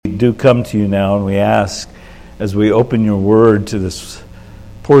do come to you now, and we ask, as we open your word to this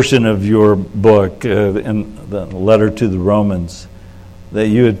portion of your book, in the letter to the Romans, that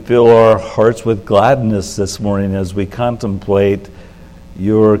you would fill our hearts with gladness this morning as we contemplate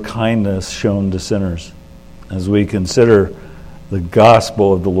your kindness shown to sinners, as we consider the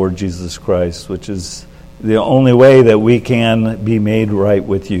gospel of the Lord Jesus Christ, which is the only way that we can be made right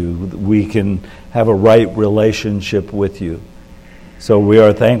with you. We can have a right relationship with you. So we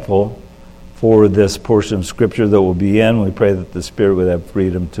are thankful for this portion of Scripture that will be in. We pray that the Spirit would have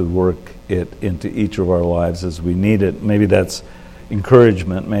freedom to work it into each of our lives as we need it. Maybe that's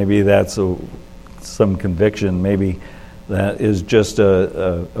encouragement. Maybe that's some conviction. Maybe that is just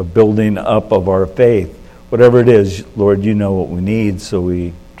a building up of our faith. Whatever it is, Lord, you know what we need, so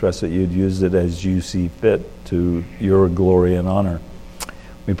we trust that you'd use it as you see fit to your glory and honor.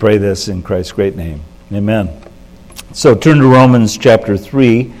 We pray this in Christ's great name. Amen. So turn to Romans chapter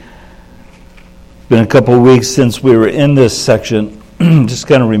 3. It's been a couple of weeks since we were in this section. Just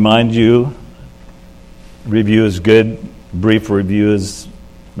kind of remind you, review is good. Brief review is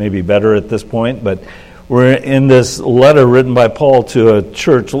maybe better at this point, but we're in this letter written by Paul to a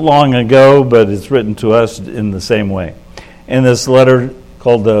church long ago, but it's written to us in the same way. In this letter,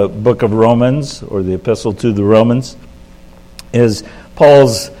 called the Book of Romans, or the Epistle to the Romans, is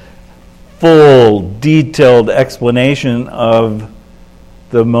Paul's full, detailed explanation of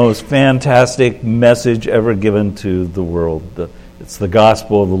the most fantastic message ever given to the world. It's the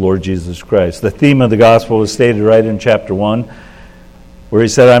gospel of the Lord Jesus Christ. The theme of the gospel is stated right in chapter 1, where he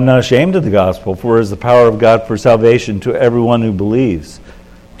said, I'm not ashamed of the gospel, for it is the power of God for salvation to everyone who believes,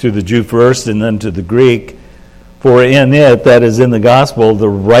 to the Jew first and then to the Greek. For in it, that is in the gospel, the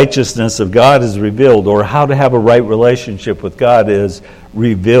righteousness of God is revealed, or how to have a right relationship with God is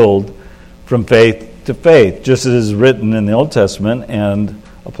revealed from faith to faith, just as is written in the Old Testament and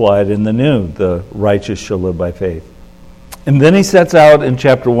applied in the New. The righteous shall live by faith. And then he sets out in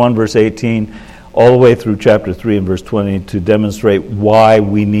chapter 1, verse 18, all the way through chapter 3 and verse 20 to demonstrate why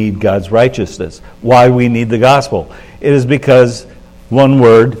we need God's righteousness, why we need the gospel. It is because, one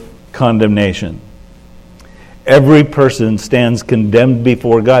word, condemnation. Every person stands condemned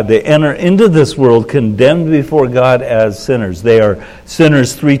before God. They enter into this world condemned before God as sinners. They are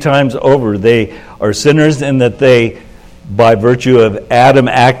sinners 3 times over. They are sinners in that they, by virtue of Adam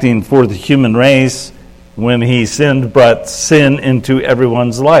acting for the human race, when he sinned, brought sin into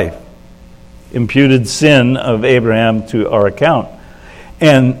everyone's life. Imputed sin of Abraham to our account,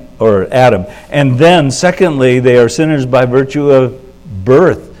 or Adam. And then, secondly, they are sinners by virtue of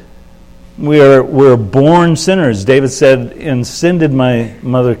birth. We're born sinners. David said, "In sin did my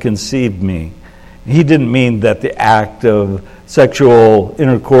mother conceive me." He didn't mean that the act of sexual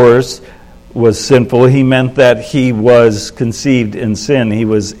intercourse was sinful. He meant that he was conceived in sin. He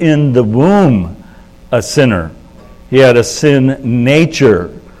was in the womb a sinner. He had a sin nature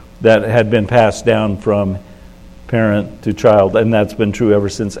that had been passed down from parent to child, and that's been true ever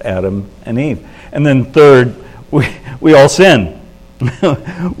since Adam and Eve. And then third, we all sin.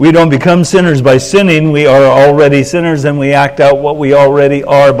 We don't become sinners by sinning. We are already sinners, and we act out what we already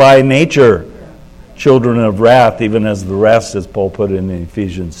are by nature. Children of wrath, even as the rest, as Paul put it in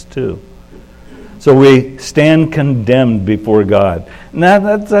Ephesians 2. So we stand condemned before God.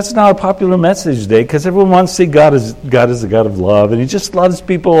 Now, that's not a popular message today, because everyone wants to see God as a God of love, and he just loves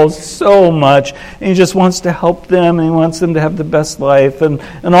people so much, and he just wants to help them, and he wants them to have the best life, and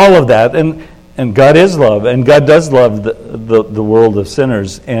all of that. And God is love, and God does love the world of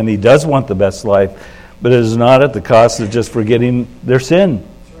sinners, and he does want the best life, but it is not at the cost of just forgetting their sin.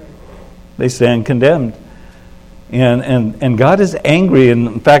 They stand condemned. And God is angry. And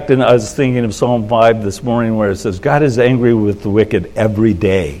in fact, I was thinking of Psalm 5 this morning, where it says, God is angry with the wicked every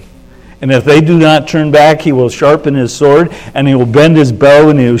day. And if they do not turn back, he will sharpen his sword, and he will bend his bow,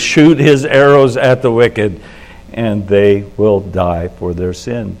 and he will shoot his arrows at the wicked, and they will die for their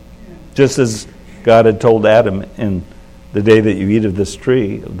sin. Just as God had told Adam, in the day that you eat of this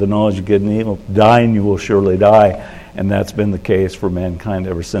tree, of the knowledge of good and evil, dying you will surely die. And that's been the case for mankind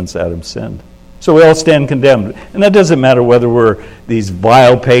ever since Adam sinned. So we all stand condemned. And that doesn't matter whether we're these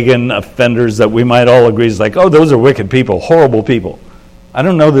vile pagan offenders that we might all agree is like, oh, those are wicked people, horrible people. I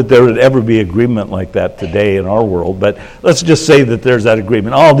don't know that there would ever be agreement like that today in our world, but let's just say that there's that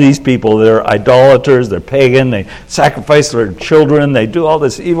agreement. All these people, they're idolaters, they're pagan, they sacrifice their children, they do all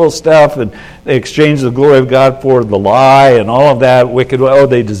this evil stuff, and they exchange the glory of God for the lie and all of that wicked. Oh,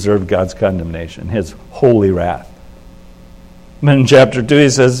 they deserve God's condemnation, his holy wrath. But in chapter 2, he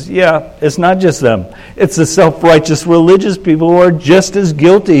says, yeah, it's not just them. It's the self-righteous religious people who are just as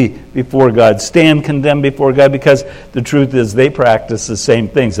guilty before God, stand condemned before God, because the truth is they practice the same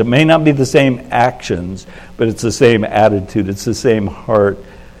things. It may not be the same actions, but it's the same attitude. It's the same heart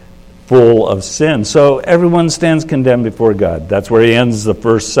full of sin. So everyone stands condemned before God. That's where he ends the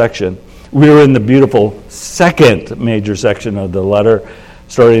first section. We're in the beautiful second major section of the letter,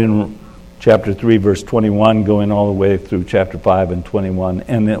 starting in chapter 3, verse 21, going all the way through chapter 5 and 21.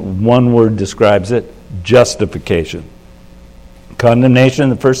 And one word describes it: justification. Condemnation in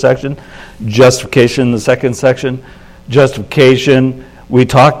the first section, justification in the second section. Justification, we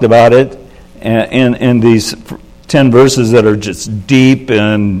talked about it in these 10 verses that are just deep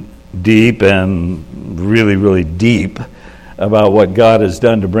and really, really deep about what God has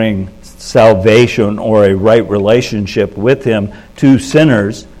done to bring salvation or a right relationship with Him to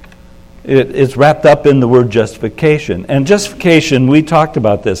sinners. It's wrapped up in the word justification. And justification, we talked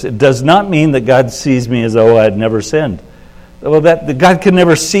about this. It does not mean that God sees me as though I had never sinned. Well, that God can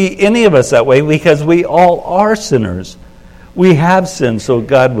never see any of us that way, because we all are sinners. We have sinned, so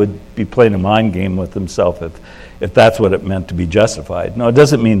God would be playing a mind game with Himself if that's what it meant to be justified. No, it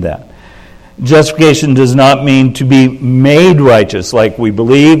doesn't mean that. Justification does not mean to be made righteous, like we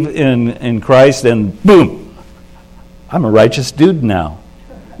believe in Christ and boom, I'm a righteous dude now.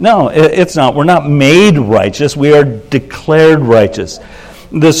 No, it's not. We're not made righteous. We are declared righteous.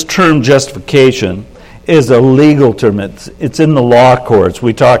 This term justification is a legal term. It's in the law courts.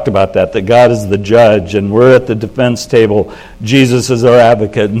 We talked about that God is the judge, and we're at the defense table. Jesus is our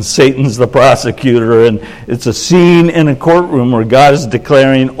advocate, and Satan's the prosecutor. And it's a scene in a courtroom where God is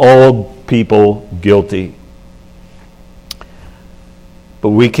declaring all people guilty. But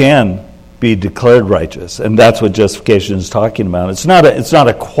we can be declared righteous, and that's what justification is talking about. It's not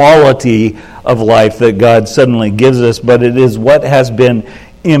a quality of life that God suddenly gives us, but it is what has been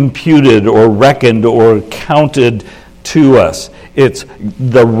imputed or reckoned or counted to us. It's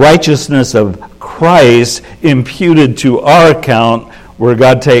the righteousness of Christ imputed to our account, where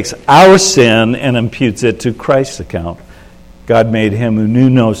God takes our sin and imputes it to Christ's account. God made Him who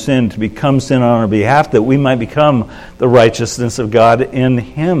knew no sin to become sin on our behalf, that we might become the righteousness of God in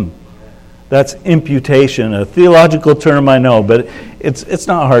Him. That's imputation, a theological term, I know, but it's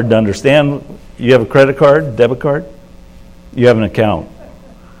not hard to understand. You have a credit card, debit card, you have an account,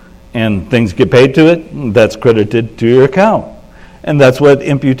 and things get paid to it, that's credited to your account. And that's what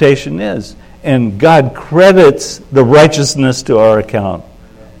imputation is. And God credits the righteousness to our account.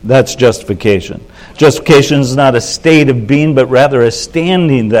 That's justification. Justification is not a state of being, but rather a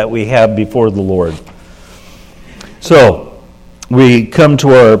standing that we have before the Lord. So, we come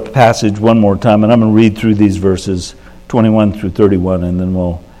to our passage one more time, and I'm going to read through these verses 21 through 31, and then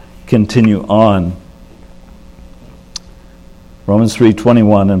we'll continue on. Romans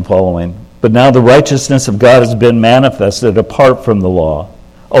 3:21 and following. But now the righteousness of God has been manifested apart from the law,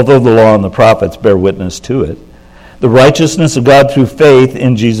 although the law and the prophets bear witness to it. The righteousness of God through faith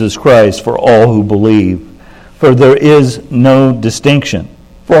in Jesus Christ for all who believe. For there is no distinction.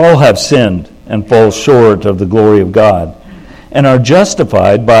 For all have sinned and fall short of the glory of God, and are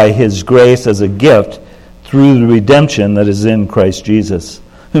justified by His grace as a gift through the redemption that is in Christ Jesus,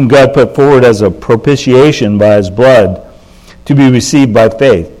 whom God put forward as a propitiation by His blood, to be received by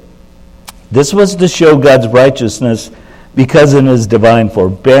faith. This was to show God's righteousness, because in His divine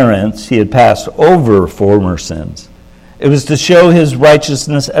forbearance He had passed over former sins. It was to show His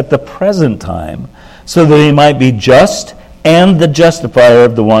righteousness at the present time, so that He might be just and the justifier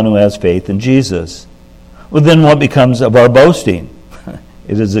of the one who has faith in Jesus. Well, then what becomes of our boasting?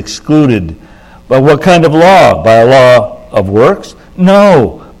 It is excluded. By what kind of law? By a law of works?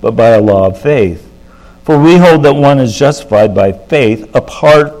 No, but by a law of faith. For we hold that one is justified by faith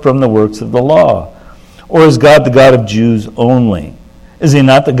apart from the works of the law. Or is God the God of Jews only? Is He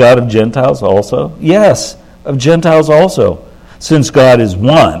not the God of Gentiles also? Yes, of Gentiles also. Since God is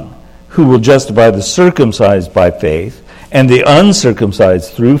one, who will justify the circumcised by faith and the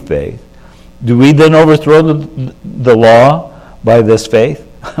uncircumcised through faith, do we then overthrow the law by this faith?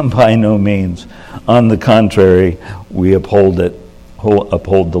 By no means. On the contrary, we uphold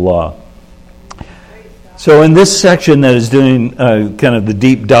the law. So in this section that is doing kind of the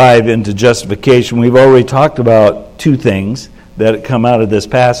deep dive into justification, we've already talked about two things that come out of this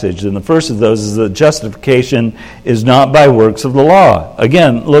passage. And the first of those is that justification is not by works of the law.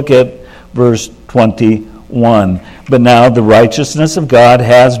 Again, look at verse 21. But now the righteousness of God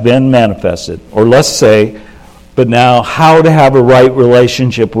has been manifested. Or let's say, but now how to have a right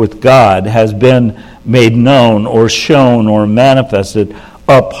relationship with God has been made known or shown or manifested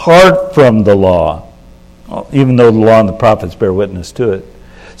apart from the law. even though the law and the prophets bear witness to it.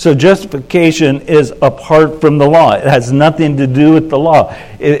 So justification is apart from the law. It has nothing to do with the law.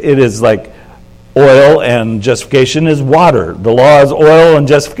 It is like oil, and justification is water. The law is oil, and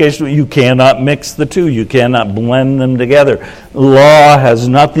justification, you cannot mix the two. You cannot blend them together. Law has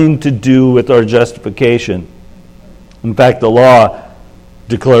nothing to do with our justification. In fact, the law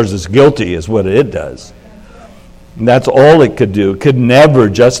declares us guilty is what it does. And that's all it could do. It could never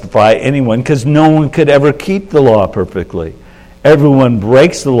justify anyone because no one could ever keep the law perfectly. Everyone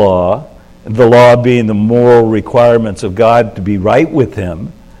breaks the law being the moral requirements of God to be right with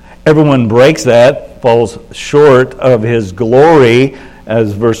him. Everyone breaks that, falls short of his glory,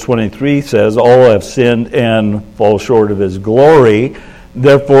 as verse 23 says, all have sinned and fall short of his glory.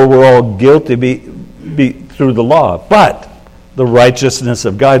 Therefore, we're all guilty through the law. But the righteousness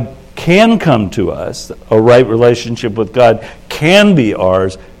of God can come to us. A right relationship with God can be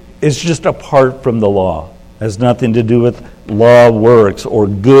ours. It's just apart from the law. It has nothing to do with law works or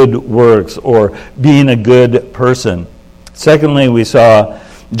good works or being a good person. Secondly, we saw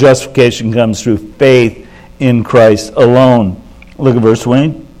justification comes through faith in Christ alone. Look at verse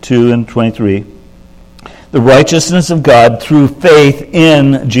 22 and 23. The righteousness of God through faith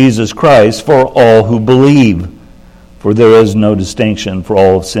in Jesus Christ for all who believe. For there is no distinction, for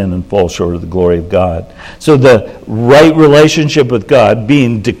all have sinned and fall short of the glory of God. So the right relationship with God,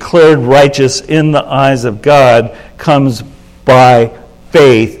 being declared righteous in the eyes of God, comes by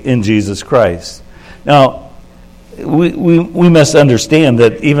faith in Jesus Christ. Now, we must understand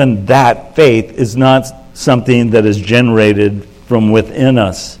that even that faith is not something that is generated from within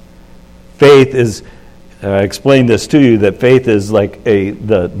us. Faith is, I explained this to you, that faith is like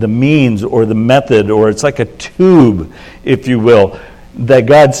the means or the method, or it's like a tube, if you will, that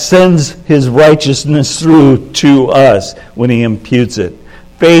God sends his righteousness through to us when he imputes it.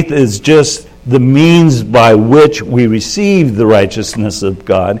 Faith is just the means by which we receive the righteousness of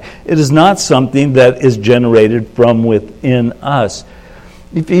God. It is not something that is generated from within us.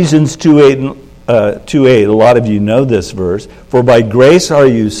 Ephesians 2:8, a lot of you know this verse. For by grace are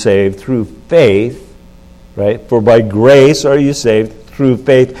you saved through faith, right? For by grace are you saved through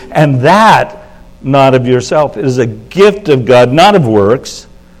faith, and that not of yourself. It is a gift of God, not of works,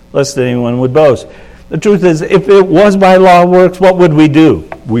 lest anyone would boast. The truth is, if it was by law works, what would we do?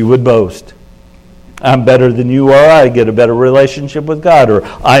 We would boast. I'm better than you are, I get a better relationship with God. Or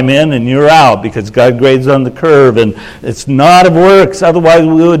I'm in and you're out because God grades on the curve. And it's not of works, otherwise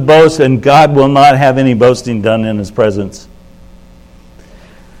we would boast, and God will not have any boasting done in his presence.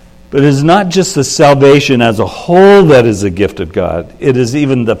 But it is not just the salvation as a whole that is a gift of God. It is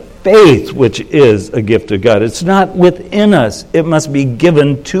even the faith which is a gift of God. It's not within us. It must be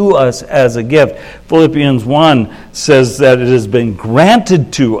given to us as a gift. Philippians 1 says that it has been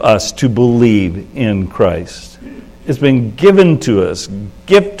granted to us to believe in Christ. It's been given to us,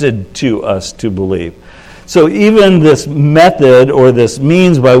 gifted to us to believe. So even this method or this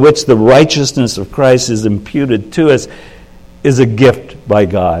means by which the righteousness of Christ is imputed to us is a gift by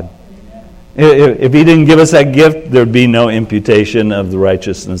God. If he didn't give us that gift, there'd be no imputation of the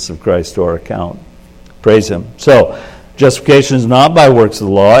righteousness of Christ to our account. Praise him. So, justification is not by works of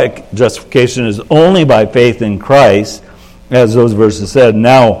the law. Justification is only by faith in Christ, as those verses said.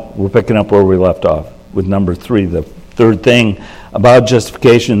 Now, we're picking up where we left off with number 3, the third thing about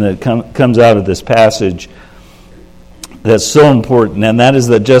justification that comes out of this passage that's so important, and that is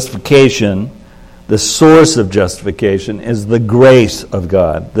that justification, the source of justification, is the grace of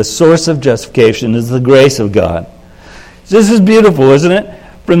God. The source of justification is the grace of God. This is beautiful, isn't it?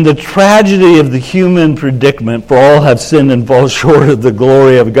 From the tragedy of the human predicament, for all have sinned and fall short of the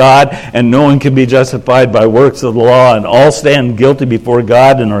glory of God, and no one can be justified by works of the law, and all stand guilty before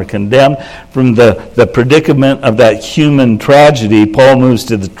God and are condemned. From the predicament of that human tragedy, Paul moves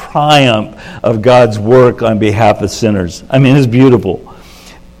to the triumph of God's work on behalf of sinners. I mean, it's beautiful.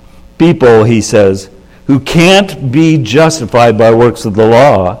 People, he says, who can't be justified by works of the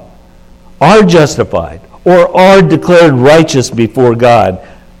law are justified or are declared righteous before God.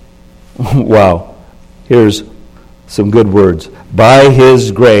 Wow. Here's some good words. By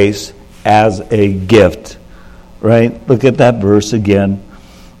his grace as a gift. Right? Look at that verse again.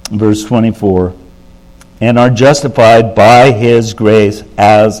 Verse 24. And are justified by his grace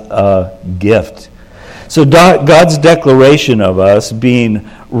as a gift. So God's declaration of us being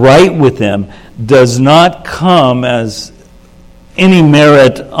right with him does not come as any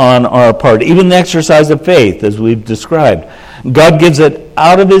merit on our part, even the exercise of faith, as we've described. God gives it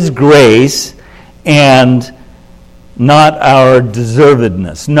out of his grace and not our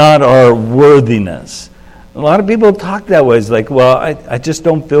deservedness, not our worthiness. A lot of people talk that way. It's like, well, I just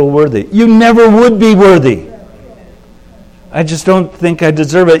don't feel worthy. You never would be worthy. I just don't think I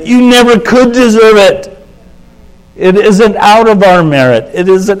deserve it. You never could deserve it. It isn't out of our merit. It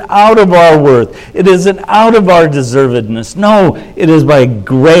isn't out of our worth. It isn't out of our deservedness. No, it is by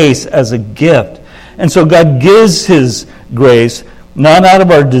grace as a gift. And so God gives His grace not out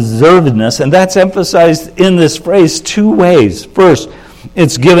of our deservedness, and that's emphasized in this phrase two ways. First,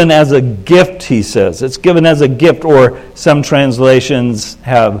 it's given as a gift, he says. It's given as a gift, or some translations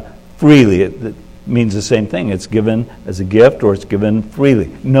have freely. It means the same thing. It's given as a gift, or it's given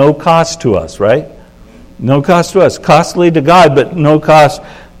freely. No cost to us, right? No cost to us. Costly to God, but no cost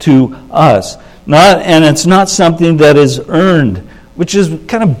to us. And it's not something that is earned, which is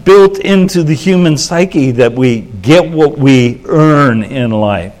kind of built into the human psyche, that we get what we earn in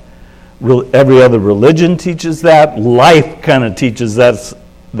life. Every other religion teaches that. Life kind of teaches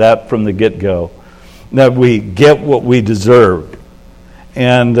that from the get-go, that we get what we deserve.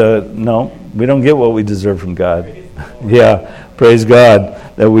 And no, we don't get what we deserve from God. Yeah, praise God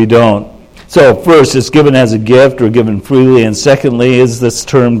that we don't. So first, it's given as a gift or given freely. And secondly is this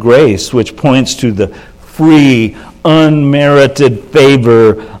term grace, which points to the free, unmerited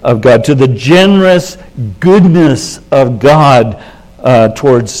favor of God, to the generous goodness of God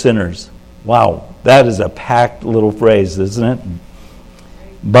towards sinners. Wow, that is a packed little phrase, isn't it?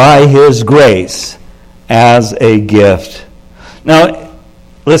 By His grace as a gift. Now,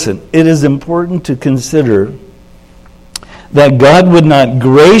 listen, it is important to consider that God would not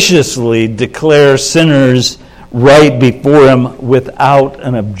graciously declare sinners right before Him without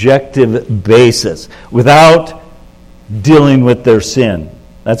an objective basis, without dealing with their sin.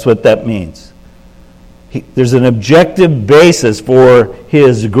 That's what that means. There's an objective basis for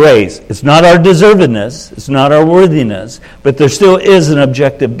His grace. It's not our deservedness, it's not our worthiness, but there still is an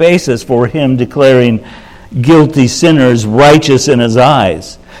objective basis for Him declaring guilty sinners righteous in His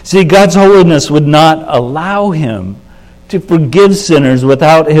eyes. See, God's holiness would not allow Him to forgive sinners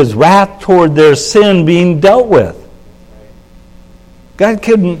without His wrath toward their sin being dealt with. God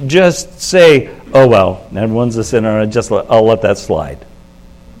couldn't just say, oh well, everyone's a sinner, I'll let that slide.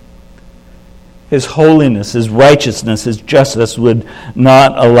 His holiness, His righteousness, His justice would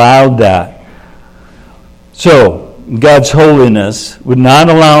not allow that. So, God's holiness would not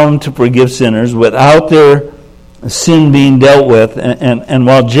allow Him to forgive sinners without their sin being dealt with. And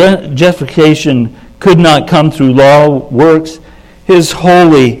while justification could not come through law works, His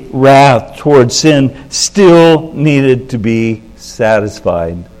holy wrath towards sin still needed to be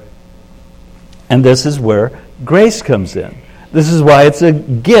satisfied. And this is where grace comes in. This is why it's a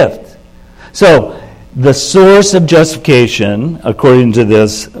gift. So, the source of justification, according to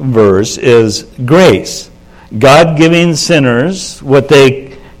this verse, is grace. God giving sinners what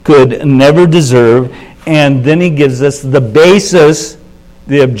they could never deserve, and then He gives us the basis,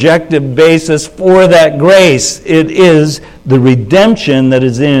 the objective basis for that grace. It is the redemption that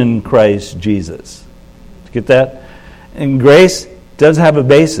is in Christ Jesus. Get that? And grace does have a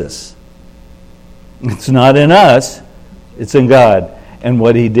basis. It's not in us, it's in God and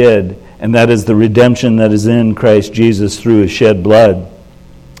what He did. And that is the redemption that is in Christ Jesus through His shed blood.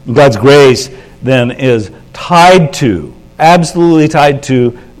 God's grace then is tied to, absolutely tied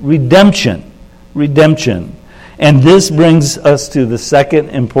to, redemption. Redemption. And this brings us to the second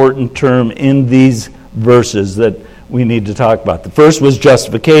important term in these verses that we need to talk about. The first was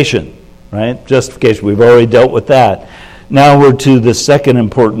justification, right? Justification. We've already dealt with that. Now we're to the second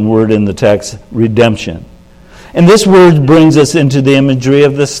important word in the text, redemption. And this word brings us into the imagery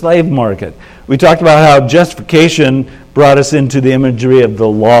of the slave market. We talked about how justification brought us into the imagery of the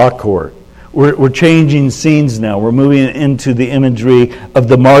law court. We're changing scenes now. We're moving into the imagery of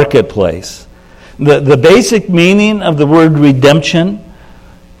the marketplace. The basic meaning of the word redemption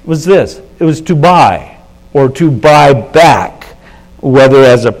was this. It was to buy or to buy back, whether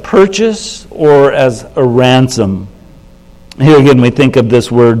as a purchase or as a ransom. Here again we think of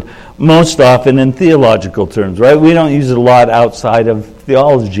this word most often in theological terms, right? We don't use it a lot outside of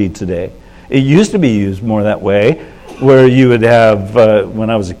theology today. It used to be used more that way, where you would have, when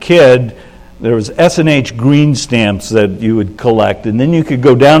I was a kid, there was S&H green stamps that you would collect, and then you could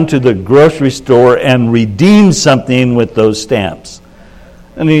go down to the grocery store and redeem something with those stamps.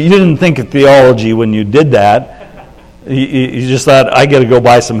 And you didn't think of theology when you did that. You just thought, I got to go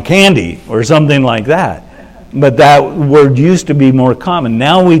buy some candy or something like that. But that word used to be more common.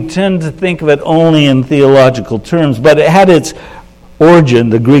 Now we tend to think of it only in theological terms, but it had its origin,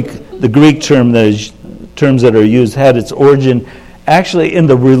 the Greek term, terms that are used, had its origin actually in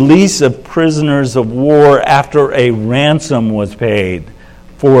the release of prisoners of war after a ransom was paid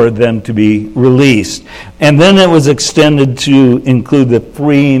for them to be released. And then it was extended to include the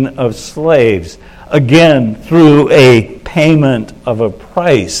freeing of slaves, again, through a payment of a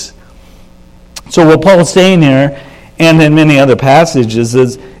price. So what Paul is saying here, and in many other passages,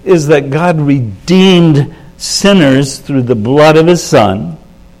 is that God redeemed sinners through the blood of his Son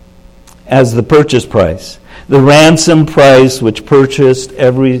as the purchase price. The ransom price which purchased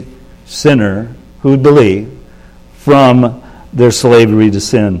every sinner who would believe from their slavery to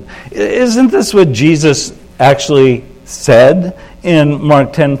sin. Isn't this what Jesus actually said in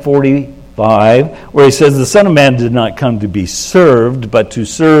Mark 10:45, where he says, the Son of Man did not come to be served, but to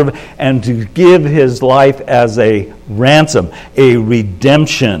serve and to give his life as a ransom, a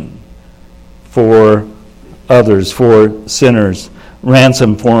redemption for others, for sinners,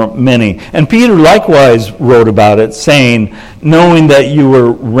 ransom for many. And Peter likewise wrote about it, saying, knowing that you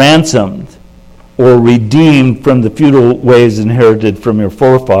were ransomed or redeemed from the futile ways inherited from your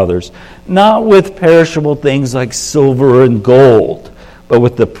forefathers, not with perishable things like silver and gold, but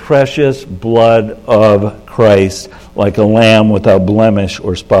with the precious blood of Christ, like a lamb without blemish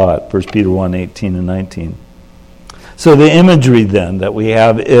or spot. 1 Peter 1:18 and 19. So the imagery then that we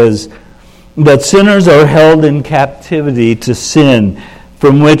have is that sinners are held in captivity to sin,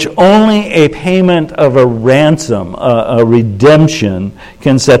 from which only a payment of a ransom, a redemption,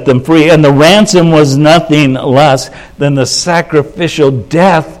 can set them free. And the ransom was nothing less than the sacrificial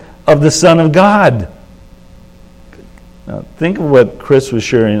death of the Son of God. Now, think of what Chris was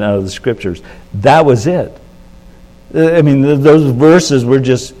sharing out of the Scriptures. That was it. I mean, those verses were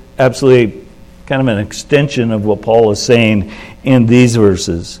just absolutely kind of an extension of what Paul is saying in these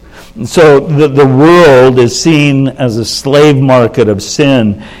verses. And so the world is seen as a slave market of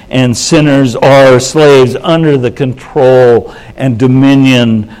sin, and sinners are slaves under the control and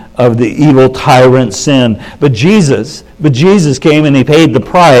dominion of the evil tyrant sin. But Jesus came and he paid the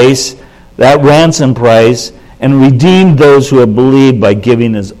price, that ransom price, and redeemed those who have believed by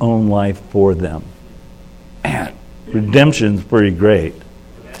giving his own life for them. Man, redemption's pretty great.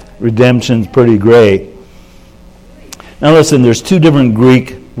 Redemption's pretty great. Now listen, there's two different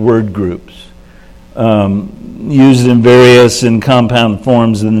Greek word groups used in various and compound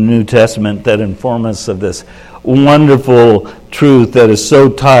forms in the New Testament that inform us of this wonderful truth that is so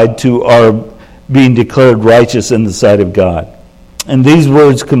tied to our being declared righteous in the sight of God. And these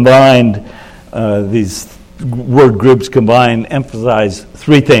words combined, these word groups combined, emphasize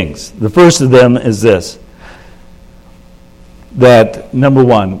three things. The first of them is this: that, number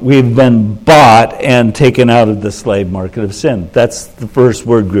one, we've been bought and taken out of the slave market of sin. That's the first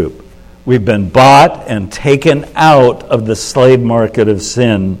word group. We've been bought and taken out of the slave market of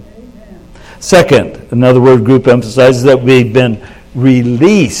sin. Second, another word group emphasizes that we've been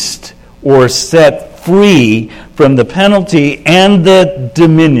released or set free from the penalty and the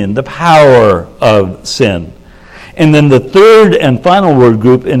dominion, the power of sin. And then the third and final word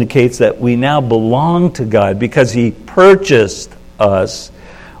group indicates that we now belong to God because he purchased us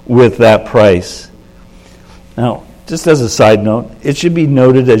with that price. Now, just as a side note, it should be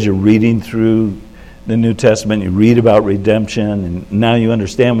noted as you're reading through the New Testament, you read about redemption, and now you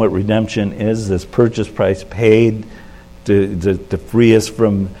understand what redemption is, this purchase price paid to free us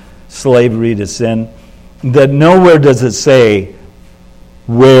from slavery to sin, that nowhere does it say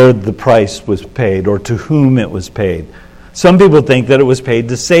where the price was paid or to whom it was paid. Some people think that it was paid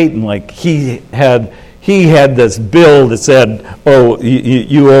to Satan, like he had this bill that said, oh,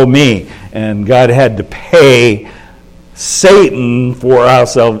 you owe me, and God had to pay Satan for our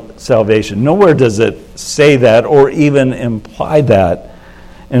salvation. Nowhere does it say that or even imply that.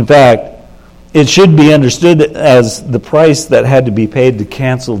 In fact, it should be understood as the price that had to be paid to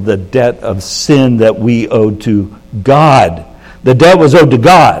cancel the debt of sin that we owed to God. The debt was owed to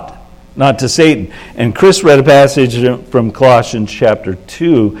God, not to Satan. And Chris read a passage from Colossians chapter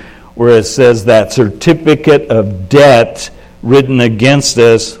 2 where it says that certificate of debt written against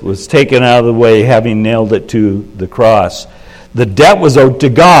us was taken out of the way, having nailed it to the cross. The debt was owed to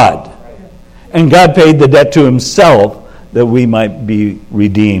God, and God paid the debt to himself that we might be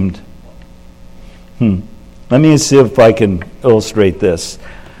redeemed. Let me see if I can illustrate this.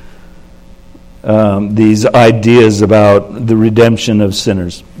 These ideas about the redemption of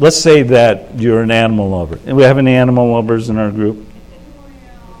sinners. Let's say that you're an animal lover. Do we have any animal lovers in our group?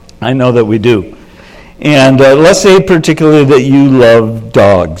 I know that we do. And let's say particularly that you love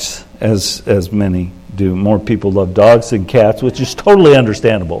dogs, as many do. More people love dogs than cats, which is totally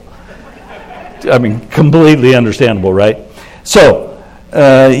understandable. I mean, completely understandable, right? So,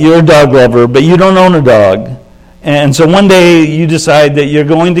 you're a dog lover, but you don't own a dog. And so one day you decide that you're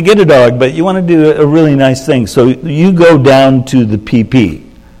going to get a dog, but you want to do a really nice thing. So you go down to the PP,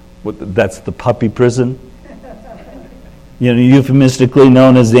 That's the puppy prison. Euphemistically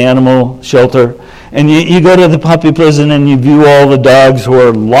known as the animal shelter. And you go to the puppy prison and you view all the dogs who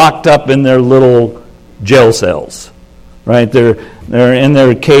are locked up in their little jail cells. Right? They're in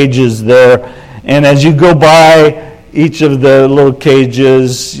their cages there. And as you go by each of the little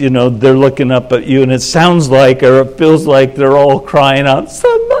cages, they're looking up at you, and it sounds like, or it feels like they're all crying out,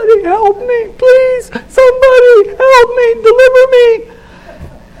 "Somebody help me, please! Somebody help me, deliver me!"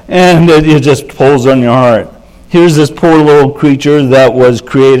 And it just pulls on your heart. Here's this poor little creature that was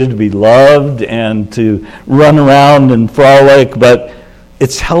created to be loved and to run around and frolic, but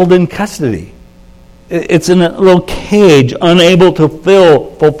it's held in custody. It's in a little cage, unable to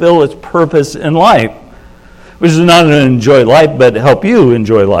fulfill its purpose in life, which is not to enjoy life, but help you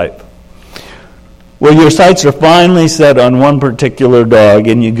enjoy life. Well, your sights are finally set on one particular dog,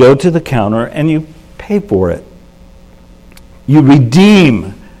 and you go to the counter and you pay for it. You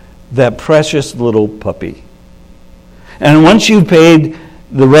redeem that precious little puppy. And once you've paid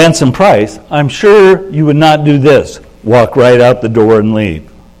the ransom price, I'm sure you would not do this: walk right out the door and leave.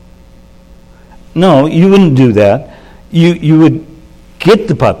 No, you wouldn't do that. You would get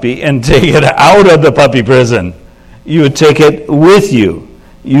the puppy and take it out of the puppy prison. You would take it with you.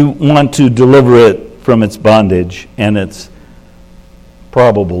 You want to deliver it from its bondage and its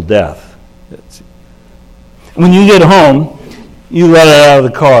probable death. When you get home, you let it out of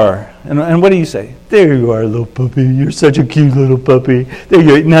the car. And what do you say? "There you are, little puppy. You're such a cute little puppy.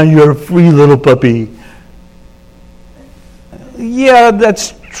 Now you're a free little puppy." Yeah,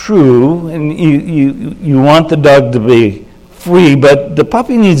 that's true. And you want the dog to be free, but the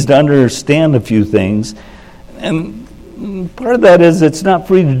puppy needs to understand a few things. And part of that is it's not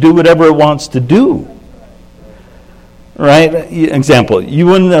free to do whatever it wants to do. Right? Example, you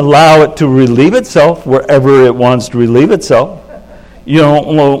wouldn't allow it to relieve itself wherever it wants to relieve itself. You don't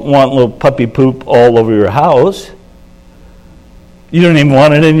want little puppy poop all over your house. You don't even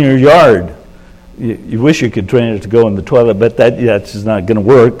want it in your yard. You wish you could train it to go in the toilet, but that's just not going to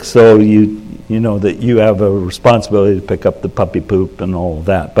work. So you know that you have a responsibility to pick up the puppy poop and all of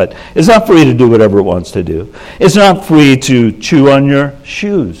that. But it's not free to do whatever it wants to do. It's not free to chew on your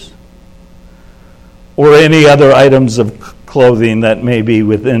shoes or any other items of clothing that may be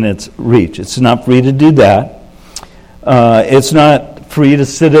within its reach. It's not free to do that. It's not free to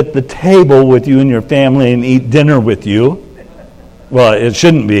sit at the table with you and your family and eat dinner with you. Well, it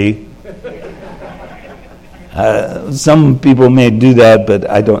shouldn't be. Some people may do that, but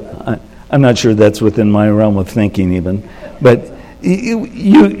I'm not sure that's within my realm of thinking even. But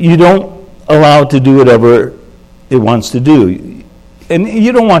you don't allow it to do whatever it wants to do. And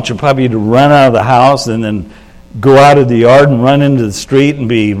you don't want your puppy to run out of the house and then go out of the yard and run into the street and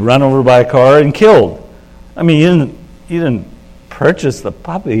be run over by a car and killed. I mean, you didn't purchase the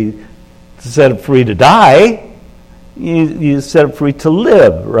puppy to set it free to die. You set it free to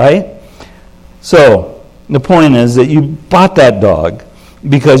live, right? So the point is that you bought that dog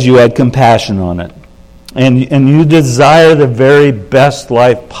because you had compassion on it. And you desire the very best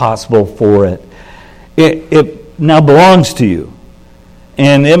life possible for it. It now belongs to you.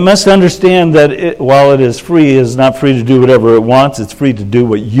 And it must understand that while it is free, it is not free to do whatever it wants. It's free to do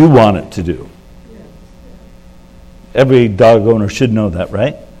what you want it to do. Every dog owner should know that,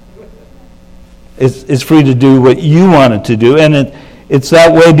 right? It's free to do what you want it to do. And it's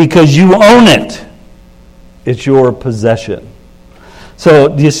that way because you own it. It's your possession. So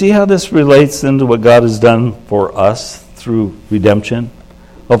do you see how this relates into what God has done for us through redemption?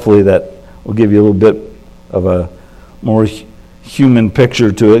 Hopefully that will give you a little bit of a more human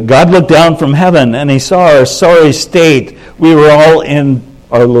picture to it. God looked down from heaven and he saw our sorry state. We were all in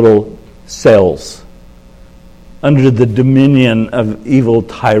our little cells under the dominion of evil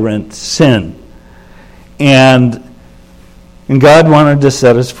tyrant sin. And God wanted to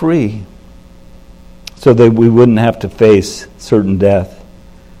set us free so that we wouldn't have to face certain death.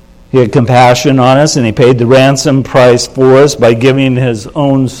 He had compassion on us, and he paid the ransom price for us by giving his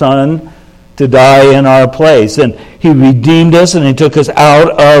own son to die in our place. And he redeemed us, and he took us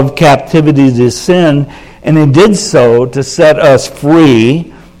out of captivity to sin, and he did so to set us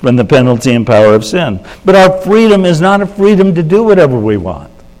free from the penalty and power of sin. But our freedom is not a freedom to do whatever we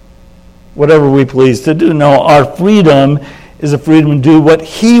want, whatever we please to do. No, our freedom is a freedom to do what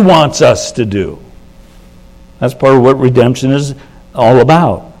he wants us to do. That's part of what redemption is all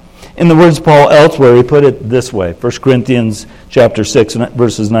about. In the words of Paul elsewhere, he put it this way, 1 Corinthians chapter 6,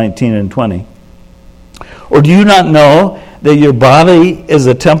 verses 19 and 20. Or do you not know that your body is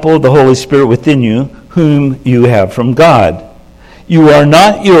a temple of the Holy Spirit within you, whom you have from God? You are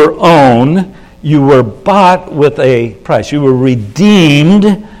not your own. You were bought with a price. You were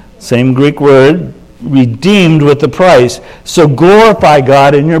redeemed Same Greek word, redeemed with the price. So glorify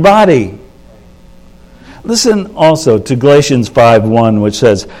God in your body. Listen also to Galatians 5:1, which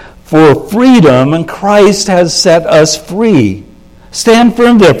says, "For freedom Christ has set us free. Stand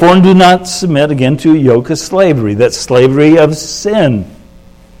firm, therefore, and do not submit again to a yoke of slavery." That's slavery of sin.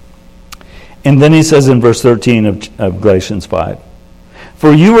 And then he says in verse 13 of Galatians 5,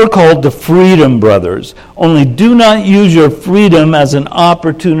 "For you are called to freedom, brothers. Only do not use your freedom as an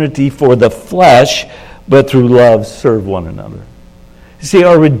opportunity for the flesh, but through love serve one another." You see,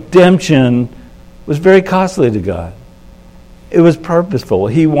 our redemption was very costly to God. It was purposeful.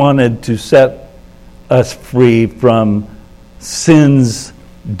 He wanted to set us free from sin's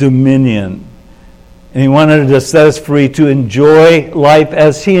dominion. And he wanted to set us free to enjoy life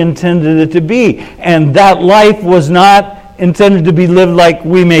as he intended it to be. And that life was not intended to be lived like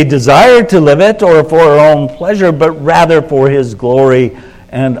we may desire to live it or for our own pleasure, but rather for his glory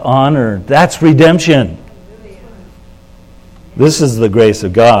and honor. That's redemption. This is the grace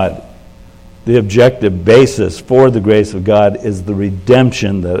of God. The objective basis for the grace of God is the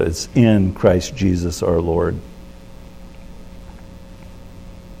redemption that is in Christ Jesus our Lord.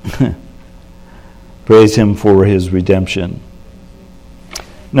 Praise him for his redemption.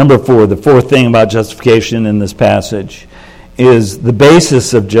 Number 4, the fourth thing about justification in this passage is the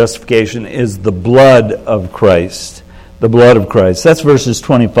basis of justification is the blood of Christ. The blood of Christ. That's verses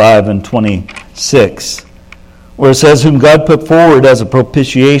 25 and 26, where it says, "Whom God put forward as a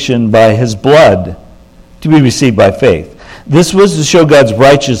propitiation by his blood to be received by faith. This was to show God's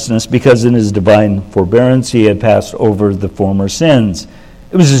righteousness, because in his divine forbearance he had passed over the former sins.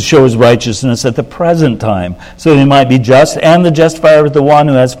 It was to show his righteousness at the present time, so that he might be just and the justifier of the one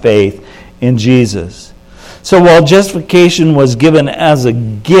who has faith in Jesus." So while justification was given as a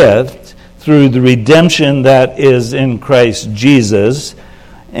gift through the redemption that is in Christ Jesus,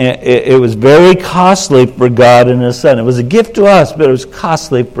 it was very costly for God and his Son. It was a gift to us, but it was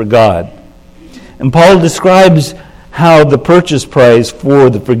costly for God. And Paul describes how the purchase price for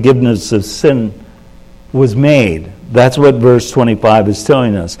the forgiveness of sin was made. That's what verse 25 is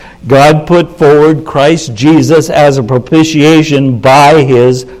telling us. God put forward Christ Jesus as a propitiation by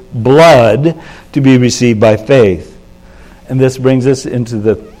his blood to be received by faith. And this brings us into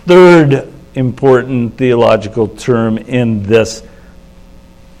the third important theological term in this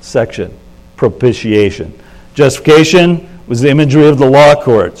section: propitiation. Justification was the imagery of the law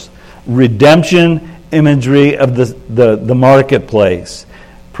courts. Redemption, imagery of the marketplace.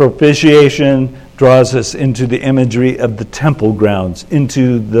 Propitiation draws us into the imagery of the temple grounds,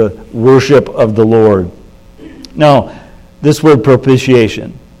 into the worship of the Lord. Now, this word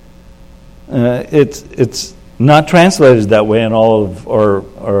propitiation, it's not translated that way in all of all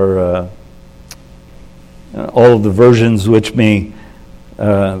of the versions which may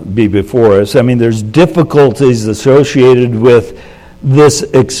be before us. I mean, there's difficulties associated with this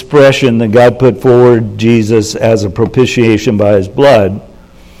expression that God put forward Jesus as a propitiation by his blood,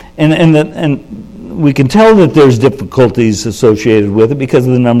 and we can tell that there's difficulties associated with it because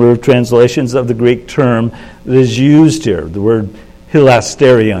of the number of translations of the Greek term that is used here. The word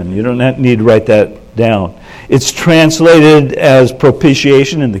hilasterion. You don't need to write that down. It's translated as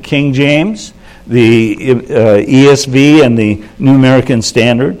propitiation in the King James, the ESV, and the New American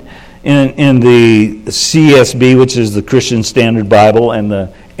Standard. In the CSB, which is the Christian Standard Bible, and the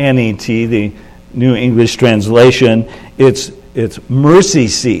NET, the New English Translation, it's mercy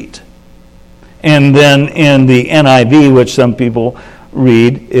seat. And then in the NIV, which some people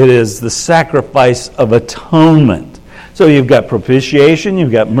read, it is the sacrifice of atonement. So you've got propitiation,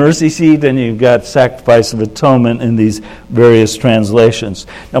 you've got mercy seat, and you've got sacrifice of atonement in these various translations.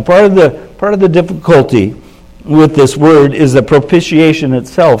 Now, part of the difficulty with this word is that propitiation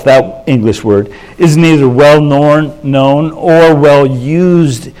itself, that English word, is neither well known or well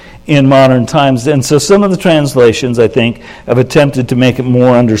used in modern times. And so some of the translations, I think, have attempted to make it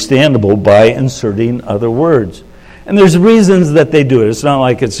more understandable by inserting other words. And there's reasons that they do it. It's not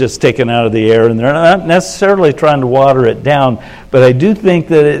like it's just taken out of the air, and they're not necessarily trying to water it down. But I do think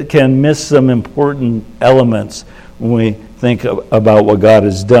that it can miss some important elements when we think about what God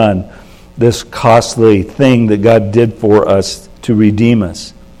has done, this costly thing that God did for us to redeem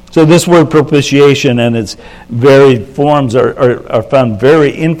us. So this word propitiation and its varied forms are found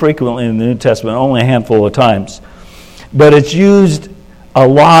very infrequently in the New Testament, only a handful of times. But it's used a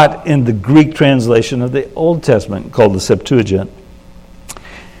lot in the Greek translation of the Old Testament, called the Septuagint.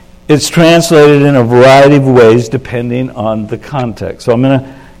 It's translated in a variety of ways depending on the context. So I'm going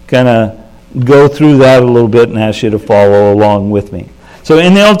to kind of go through that a little bit and ask you to follow along with me. So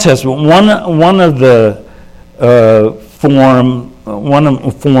in the Old Testament, one of the form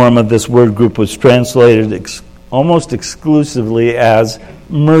one form of this word group was translated almost exclusively as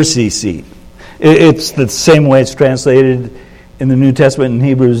mercy seat. It's the same way it's translated in the New Testament in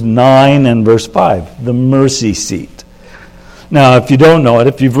Hebrews 9 and verse 5, the mercy seat. Now, if you don't know it,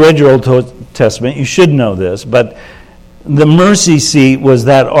 if you've read your Old Testament, you should know this, but the mercy seat was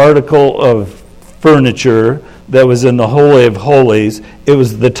that article of furniture that was in the Holy of Holies. It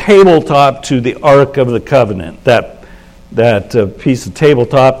was the tabletop to the Ark of the Covenant, that piece of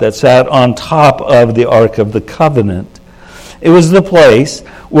tabletop that sat on top of the Ark of the Covenant. It was the place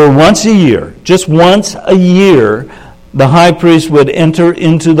where once a year, just once a year, the high priest would enter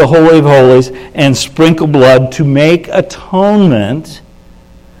into the Holy of Holies and sprinkle blood to make atonement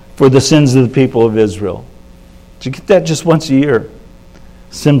for the sins of the people of Israel. Did you get that? Just once a year.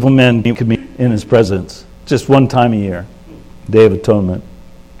 Sinful men could be in his presence. Just one time a year. Day of Atonement.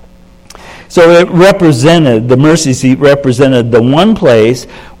 So it represented, the mercy seat represented the one place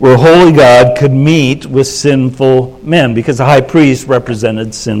where holy God could meet with sinful men, because the high priest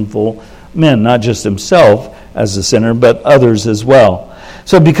represented sinful men, not just himself as a sinner, but others as well.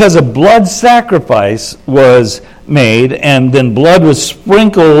 So because a blood sacrifice was made and then blood was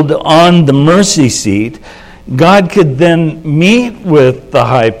sprinkled on the mercy seat, God could then meet with the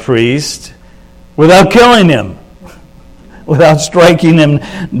high priest without killing him, without striking him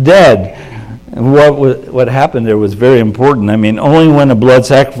dead. And what happened there was very important. I mean, only when a blood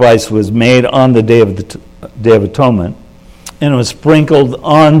sacrifice was made on the Day of Atonement and it was sprinkled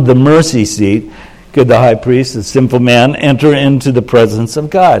on the mercy seat could the high priest, the sinful man, enter into the presence of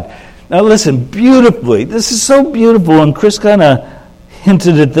God. Now listen, beautifully, this is so beautiful, and Chris kind of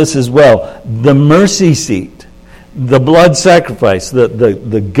hinted at this as well. The mercy seat, the blood sacrifice,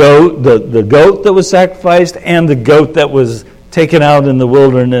 the goat that was sacrificed, and the goat that was taken out in the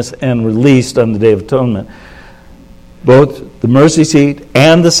wilderness and released on the Day of Atonement. Both the mercy seat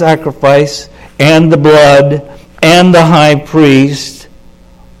and the sacrifice and the blood and the high priest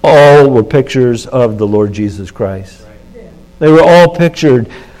all were pictures of the Lord Jesus Christ. They were all pictures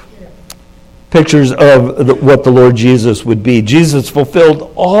of what the Lord Jesus would be. Jesus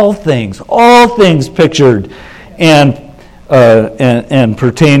fulfilled all things pictured and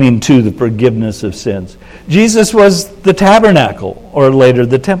pertaining to the forgiveness of sins. Jesus was the tabernacle, or later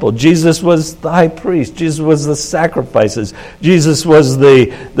the temple. Jesus was the high priest. Jesus was the sacrifices. Jesus was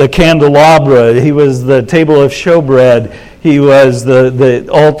the candelabra. He was the table of showbread. He was the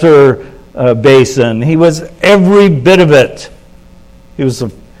altar basin. He was every bit of it. It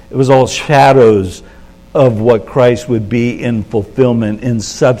was all shadows of what Christ would be in fulfillment, in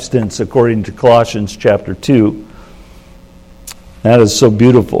substance, according to Colossians chapter 2. That is so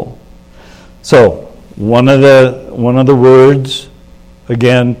beautiful. So, one of the words,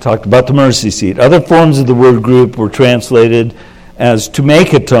 again, talked about the mercy seat. Other forms of the word group were translated as to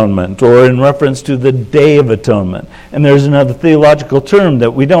make atonement, or in reference to the Day of Atonement. And there's another theological term that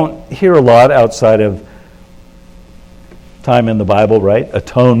we don't hear a lot outside of time in the Bible, right?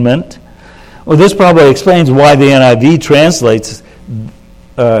 Atonement. Well, this probably explains why the NIV translates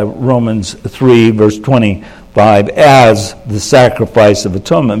Romans 3, verse 25, as the sacrifice of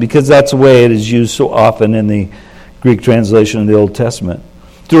atonement, because that's the way it is used so often in the Greek translation of the Old Testament.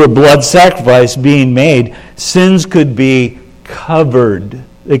 Through a blood sacrifice being made, sins could be covered.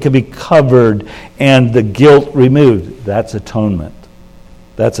 They could be covered and the guilt removed. That's atonement.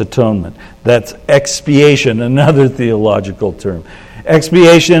 That's atonement. That's expiation, another theological term.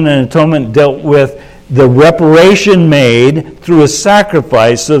 Expiation and atonement dealt with the reparation made through a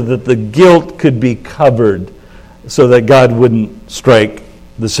sacrifice so that the guilt could be covered, so that God wouldn't strike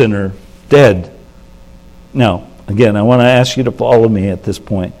the sinner dead. Now, again, I want to ask you to follow me at this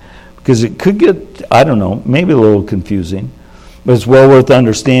point, because it could get, I don't know, maybe a little confusing, but it's well worth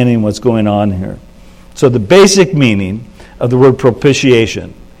understanding what's going on here. So the basic meaning of the word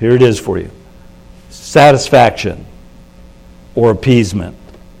propitiation, here it is for you. Satisfaction or appeasement.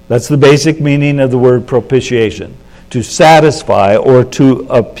 That's the basic meaning of the word propitiation. To satisfy or to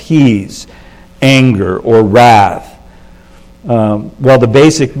appease anger or wrath. While the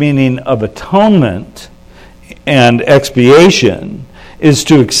basic meaning of atonement and expiation is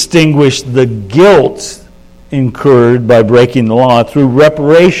to extinguish the guilt incurred by breaking the law through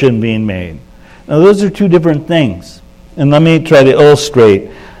reparation being made. Now those are two different things. And let me try to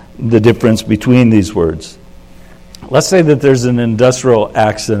illustrate the difference between these words. Let's say that there's an industrial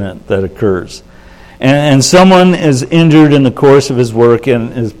accident that occurs, and someone is injured in the course of his work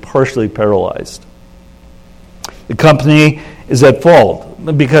and is partially paralyzed. The company is at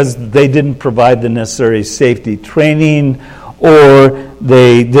fault because they didn't provide the necessary safety training, or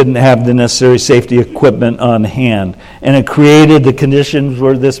they didn't have the necessary safety equipment on hand. And it created the conditions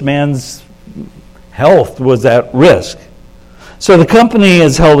where this man's health was at risk. So the company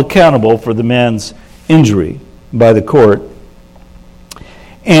is held accountable for the man's injury by the court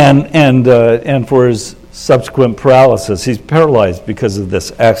and for his subsequent paralysis. He's paralyzed because of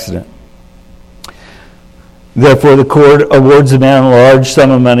this accident. Therefore, the court awards the man a large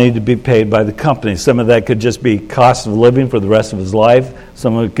sum of money to be paid by the company. Some of that could just be cost of living for the rest of his life.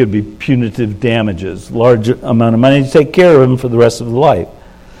 Some of it could be punitive damages, large amount of money to take care of him for the rest of his life.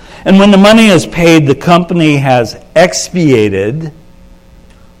 And when the money is paid, the company has expiated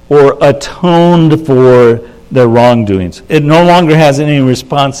or atoned for their wrongdoings. It no longer has any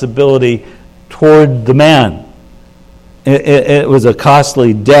responsibility toward the man. It was a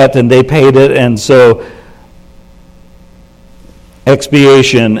costly debt, and they paid it, and so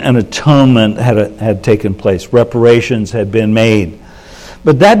expiation and atonement had taken place. Reparations had been made.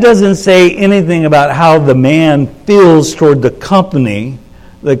 But that doesn't say anything about how the man feels toward the company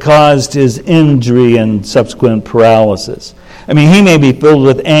that caused his injury and subsequent paralysis. I mean, he may be filled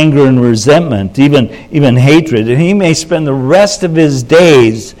with anger and resentment, even hatred, and he may spend the rest of his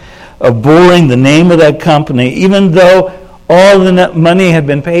days abhorring the name of that company, even though all the money had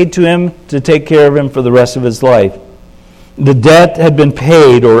been paid to him to take care of him for the rest of his life. The debt had been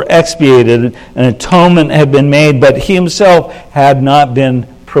paid or expiated, an atonement had been made, but he himself had not been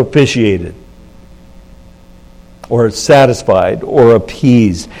propitiated or satisfied or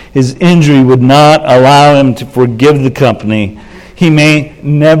appeased. His injury would not allow him to forgive the company. He may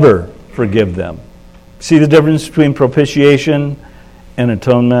never forgive them. See the difference between propitiation and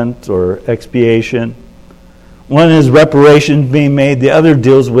atonement or expiation? One is reparations being made. The other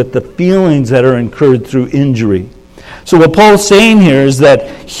deals with the feelings that are incurred through injury. So what Paul's saying here is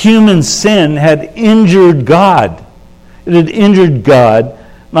that human sin had injured God. It had injured God,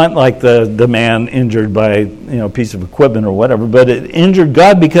 not like the man injured by a piece of equipment or whatever, but it injured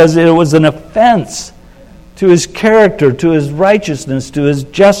God because it was an offense to his character, to his righteousness, to his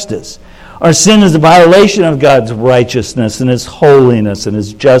justice. Our sin is a violation of God's righteousness and his holiness and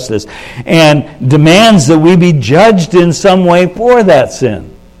his justice, and demands that we be judged in some way for that sin.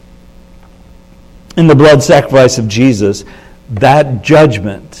 In the blood sacrifice of Jesus, that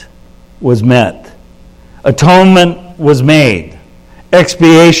judgment was met. Atonement was made.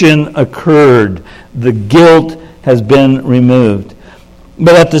 Expiation occurred. The guilt has been removed.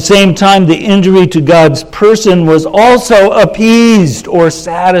 But at the same time, the injury to God's person was also appeased or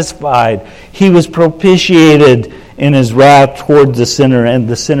satisfied. He was propitiated in his wrath toward the sinner, and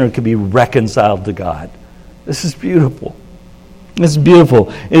the sinner could be reconciled to God. This is beautiful. It's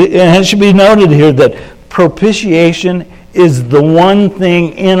beautiful. And it should be noted here that propitiation is the one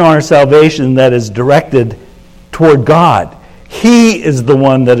thing in our salvation that is directed toward God. He is the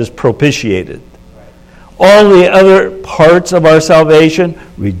one that is propitiated. All the other parts of our salvation,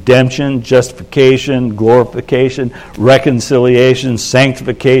 redemption, justification, glorification, reconciliation,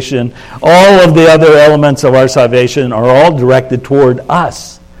 sanctification, all of the other elements of our salvation are all directed toward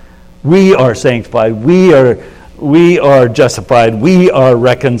us. We are sanctified. We are justified, we are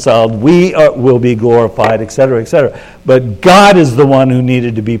reconciled, will be glorified, etc., etc. But God is the one who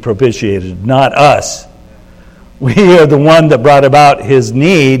needed to be propitiated, not us. We are the one that brought about his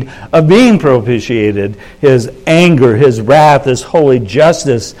need of being propitiated, his anger, his wrath, his holy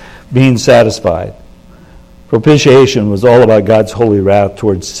justice being satisfied. Propitiation was all about God's holy wrath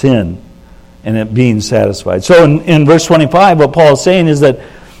towards sin and it being satisfied. So in verse 25, what Paul is saying is that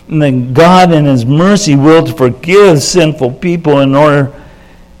God in his mercy will to forgive sinful people in order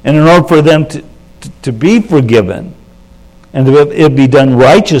for them to be forgiven and to it be done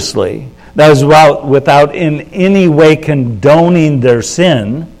righteously. That is without in any way condoning their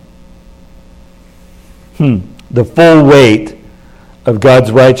sin. The full weight of God's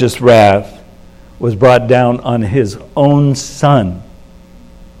righteous wrath was brought down on his own Son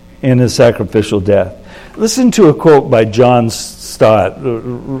in his sacrificial death. Listen to a quote by John Stott,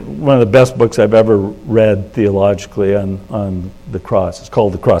 one of the best books I've ever read theologically on the cross. It's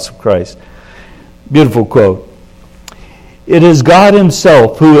called The Cross of Christ. Beautiful quote. It is God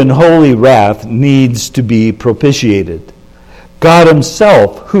himself who in holy wrath needs to be propitiated. God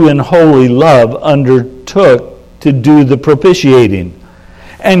himself who in holy love undertook to do the propitiating.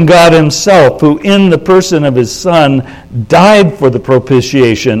 And God himself who in the person of his Son died for the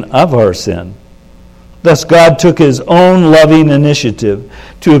propitiation of our sin. Thus God took his own loving initiative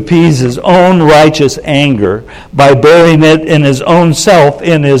to appease his own righteous anger by bearing it in his own self,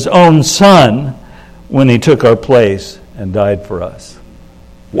 in his own Son, when he took our place and died for us.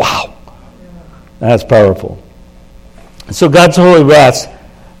 Wow! That's powerful. So God's holy wrath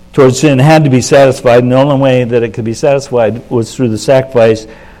towards sin had to be satisfied, and the only way that it could be satisfied was through the sacrifice,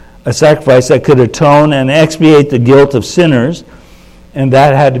 a sacrifice that could atone and expiate the guilt of sinners, and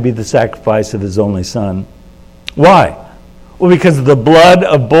that had to be the sacrifice of his only Son. Why? Well, because the blood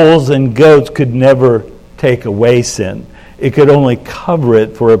of bulls and goats could never take away sin. It could only cover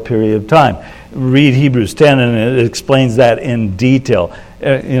it for a period of time. Read Hebrews 10, and it explains that in detail.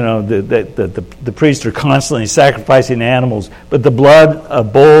 The priests are constantly sacrificing animals, but the blood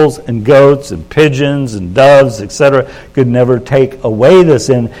of bulls and goats and pigeons and doves, etc., could never take away the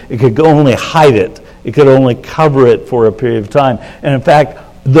sin. It could only hide it. It could only cover it for a period of time. And in fact,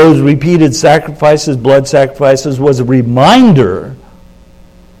 those repeated sacrifices, blood sacrifices, was a reminder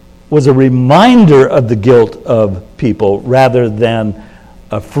of the guilt of people rather than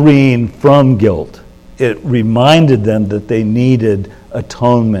a freeing from guilt. It reminded them that they needed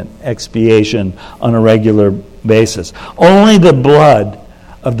atonement, expiation on a regular basis. Only the blood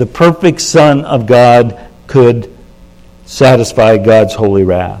of the perfect Son of God could satisfy God's holy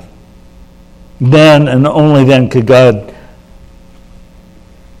wrath. Then and only then could God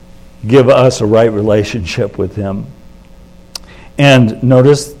give us a right relationship with Him. And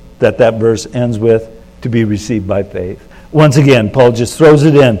notice that verse ends with, to be received by faith. Once again, Paul just throws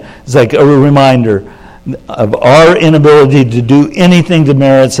it in. It's like a reminder of our inability to do anything to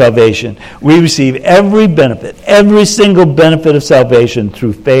merit salvation. We receive every benefit, every single benefit of salvation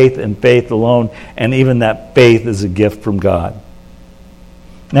through faith and faith alone, and even that faith is a gift from God.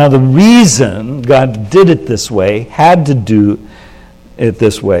 Now, the reason God did it this way, had to do it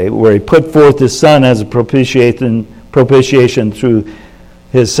this way, where He put forth His Son as a propitiation through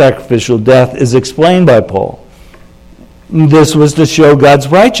His sacrificial death, is explained by Paul. This was to show God's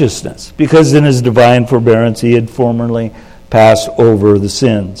righteousness, because in His divine forbearance He had formerly passed over the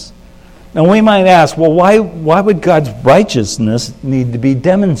sins. Now we might ask, well, why would God's righteousness need to be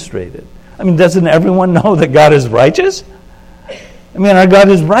demonstrated? I mean, doesn't everyone know that God is righteous? I mean, our God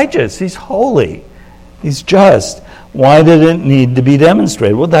is righteous. He's holy. He's just. Why did it need to be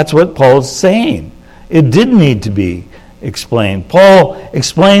demonstrated? Well, that's what Paul's saying. It did need to be explained. Paul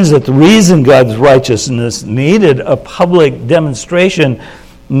explains that the reason God's righteousness needed a public demonstration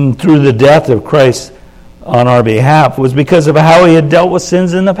through the death of Christ on our behalf was because of how He had dealt with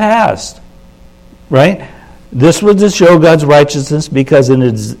sins in the past. Right? This was to show God's righteousness because in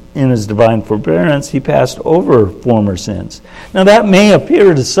His divine forbearance He passed over former sins. Now that may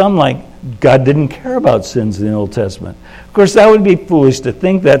appear to some like God didn't care about sins in the Old Testament. Of course, that would be foolish to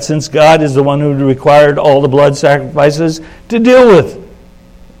think that, since God is the one who required all the blood sacrifices to deal with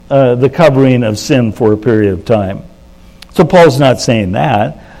the covering of sin for a period of time. So Paul's not saying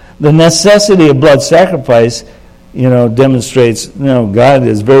that. The necessity of blood sacrifice, demonstrates, God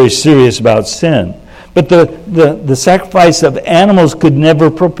is very serious about sin. But the sacrifice of animals could never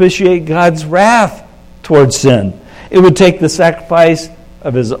propitiate God's wrath towards sin. It would take the sacrifice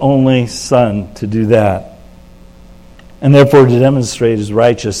of His only Son to do that. And therefore to demonstrate His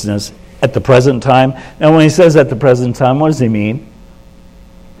righteousness at the present time. Now when he says at the present time, what does he mean?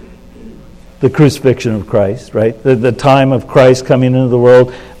 The crucifixion of Christ, right? The time of Christ coming into the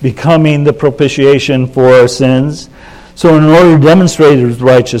world, becoming the propitiation for our sins. So in order to demonstrate His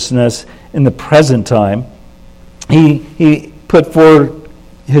righteousness in the present time, He put forward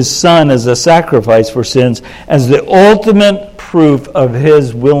His Son as a sacrifice for sins, as the ultimate proof of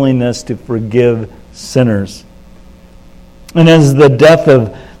His willingness to forgive sinners. And as the death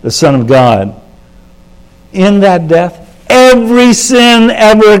of the Son of God, in that death, every sin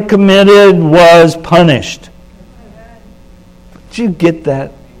ever committed was punished. Did you get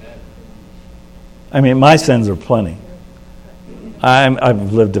that? I mean, my sins are plenty.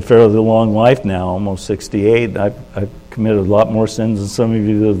 I've lived a fairly long life now, almost 68. I've committed a lot more sins than some of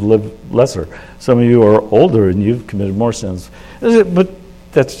you have lived lesser. Some of you are older and you've committed more sins. But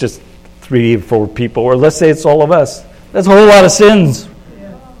that's just 3 or 4 people, or let's say it's all of us. That's a whole lot of sins.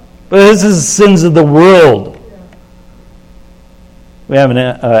 But this is the sins of the world. We have an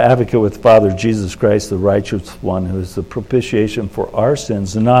advocate with Father, Jesus Christ, the righteous one, who is the propitiation for our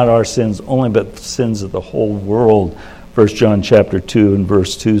sins, and not our sins only, but the sins of the whole world. 1 John chapter 2 and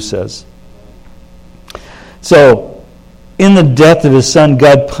verse 2 says. So, in the death of His Son,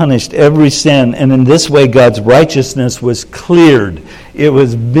 God punished every sin, and in this way God's righteousness was cleared. It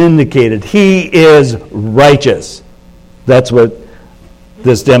was vindicated. He is righteous. That's what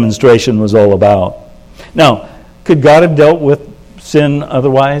this demonstration was all about. Now, could God have dealt with sin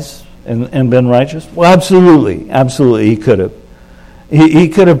otherwise and been righteous? Well, absolutely. Absolutely, He could have. He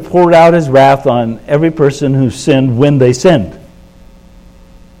could have poured out His wrath on every person who sinned when they sinned.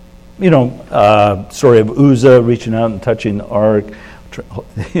 story of Uzzah reaching out and touching the ark,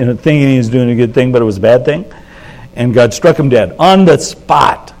 thinking he was doing a good thing, but it was a bad thing. And God struck him dead on the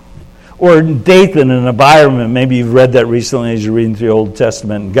spot. Or Dathan and Abiram, maybe you've read that recently as you're reading through the Old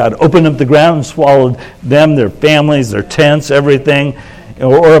Testament. God opened up the ground and swallowed them, their families, their tents, everything.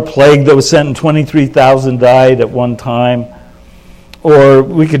 Or a plague that was sent and 23,000 died at one time. Or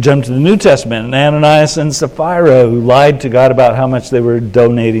we could jump to the New Testament and Ananias and Sapphira, who lied to God about how much they were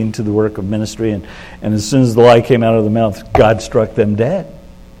donating to the work of ministry. And as soon as the lie came out of the mouth, God struck them dead.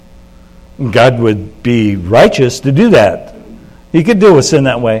 God would be righteous to do that. He could deal with sin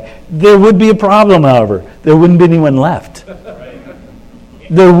that way. There would be a problem, however. There wouldn't be anyone left.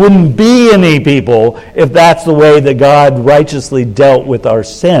 There wouldn't be any people if that's the way that God righteously dealt with our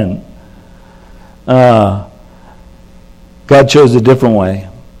sin. God chose a different way,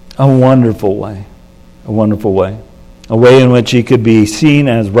 a wonderful way, a wonderful way. A way in which he could be seen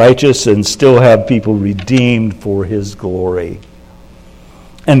as righteous and still have people redeemed for his glory.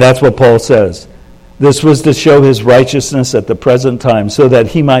 And that's what Paul says. This was to show his righteousness at the present time, so that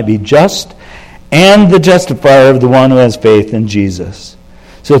he might be just and the justifier of the one who has faith in Jesus.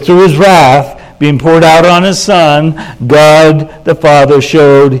 So through his wrath being poured out on his Son, God the Father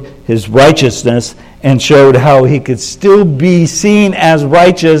showed his righteousness and showed how he could still be seen as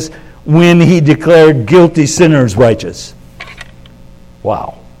righteous when he declared guilty sinners righteous.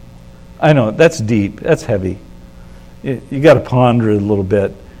 Wow. I know, that's deep, that's heavy. You got to ponder it a little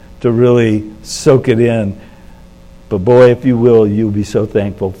bit to really soak it in. But boy, if you will, you'll be so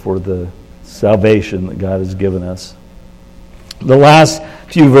thankful for the salvation that God has given us. The last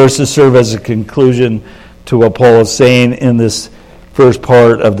few verses serve as a conclusion to what Paul is saying in this first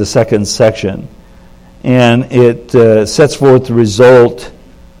part of the second section. And it sets forth the result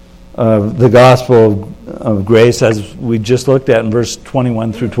of the gospel of grace as we just looked at in verse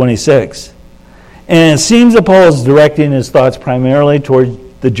 21 through 26. And it seems that Paul is directing his thoughts primarily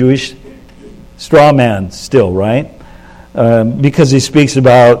toward the Jewish straw man still, right? Because he speaks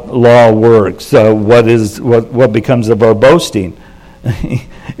about law works. What becomes of our boasting?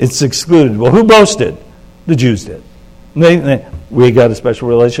 It's excluded. Well, who boasted? The Jews did. We got a special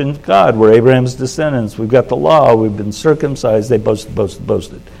relation with God. We're Abraham's descendants. We've got the law. We've been circumcised. They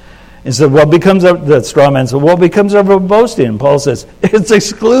boasted. And so what becomes of the straw man? So what becomes of our boasting? And Paul says, it's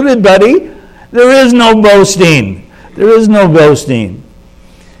excluded, buddy. There is no boasting. There is no boasting.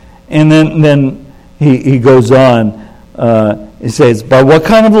 And then he goes on. He says, by what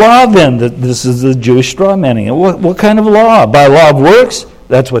kind of law then? This is the Jewish straw manning. What kind of law? By law of works?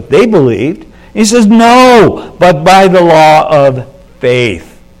 That's what they believed. He says, no, but by the law of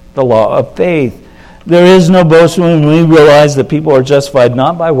faith. The law of faith. There is no boasting when we realize that people are justified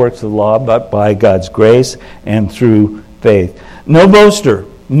not by works of the law, but by God's grace and through faith. No boaster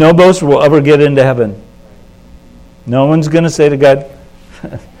will ever get into heaven. No one's going to say to God,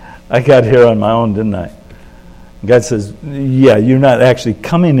 I got here on my own, didn't I? God says, yeah, you're not actually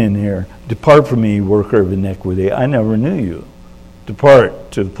coming in here. Depart from me, you worker of iniquity. I never knew you.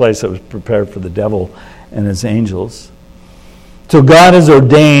 Depart to the place that was prepared for the devil and his angels. So God has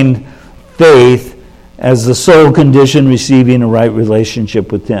ordained faith as the sole condition receiving a right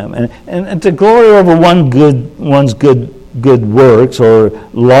relationship with him. And to glory over one's good works or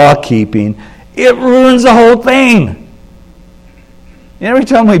law keeping, it ruins the whole thing. Every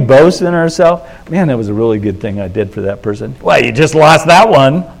time we boast in ourselves, man, that was a really good thing I did for that person. Well, you just lost that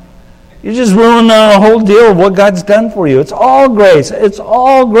one. You just ruined the whole deal of what God's done for you. It's all grace. It's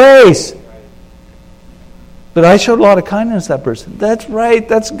all grace. But I showed a lot of kindness to that person. That's right.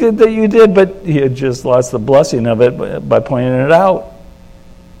 That's good that you did, but you just lost the blessing of it by pointing it out.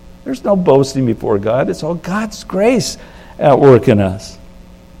 There's no boasting before God. It's all God's grace at work in us.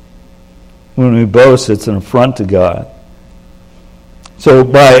 When we boast, it's an affront to God. So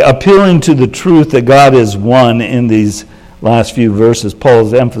by appealing to the truth that God is one in these last few verses, Paul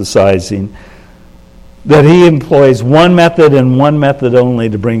is emphasizing that he employs one method and one method only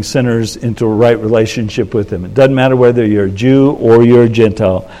to bring sinners into a right relationship with him. It doesn't matter whether you're a Jew or you're a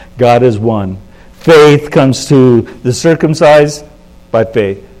Gentile. God is one. Faith comes to the circumcised by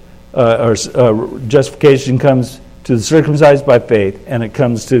faith. Justification comes to the circumcised by faith, and it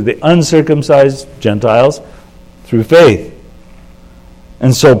comes to the uncircumcised Gentiles through faith.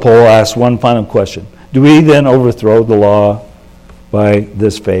 And so Paul asks one final question. Do we then overthrow the law by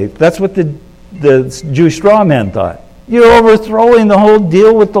this faith? That's what the Jewish straw man thought. You're overthrowing the whole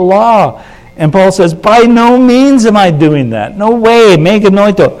deal with the law. And Paul says, by no means am I doing that. No way, me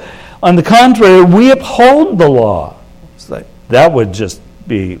genoito. On the contrary, we uphold the law. It's like, that would just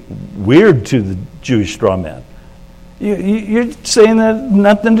be weird to the Jewish straw man. You're saying that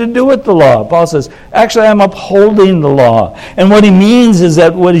nothing to do with the law. Paul says, actually, I'm upholding the law. And what he means is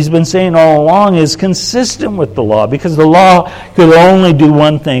that what he's been saying all along is consistent with the law, because the law could only do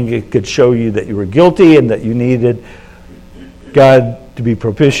one thing. It could show you that you were guilty and that you needed God to be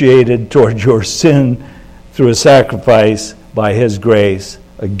propitiated toward your sin through a sacrifice by his grace,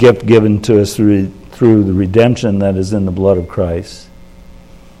 a gift given to us through the redemption that is in the blood of Christ.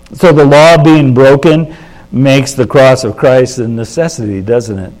 So the law being broken makes the cross of Christ a necessity,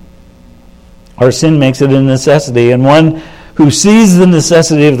 doesn't it? Our sin makes it a necessity, and one who sees the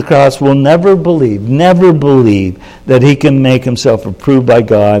necessity of the cross will never believe that he can make himself approved by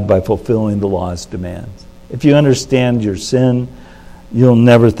God by fulfilling the law's demands. If you understand your sin, you'll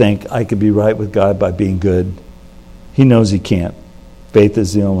never think, I could be right with God by being good. He knows he can't. Faith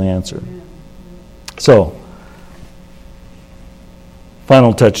is the only answer. So,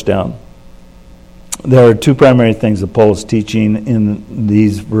 final touchdown. There are two primary things that Paul is teaching in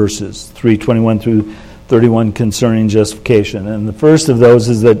these verses, 3:21 through 31, concerning justification. And the first of those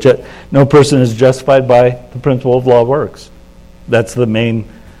is that no person is justified by the principle of law works. That's the main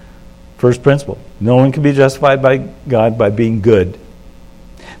first principle. No one can be justified by God by being good.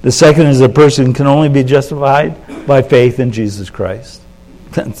 The second is a person can only be justified by faith in Jesus Christ.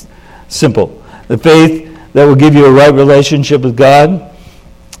 That's simple. The faith that will give you a right relationship with God,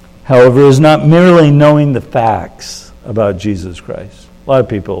 however, is not merely knowing the facts about Jesus Christ. A lot of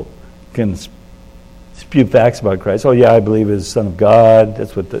people can spew facts about Christ. Oh yeah, I believe he's the Son of God.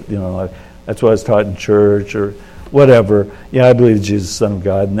 That's what that's what I was taught in church or whatever. Yeah, I believe Jesus is the Son of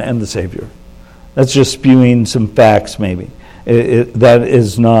God and the Savior. That's just spewing some facts, maybe. That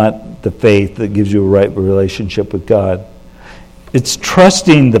is not the faith that gives you a right relationship with God. It's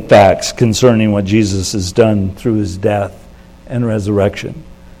trusting the facts concerning what Jesus has done through his death and resurrection.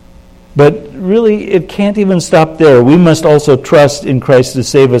 But really, it can't even stop there. We must also trust in Christ to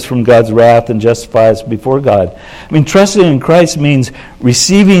save us from God's wrath and justify us before God. I mean, trusting in Christ means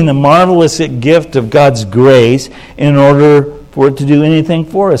receiving the marvelous gift of God's grace in order for it to do anything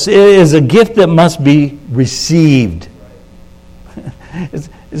for us. It is a gift that must be received.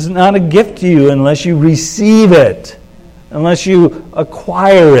 It's not a gift to you unless you receive it, unless you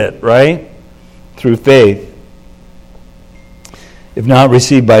acquire it, right? Through faith. If not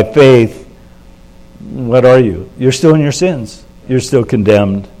received by faith, what are you? You're still in your sins. You're still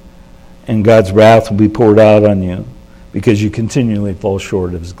condemned. And God's wrath will be poured out on you because you continually fall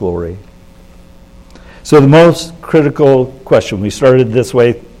short of his glory. So the most critical question, we started this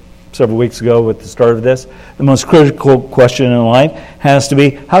way several weeks ago with the start of this, the most critical question in life has to be,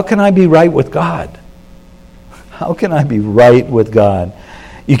 how can I be right with God? How can I be right with God?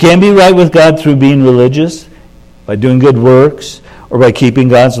 You can't be right with God through being religious, by doing good works, or by keeping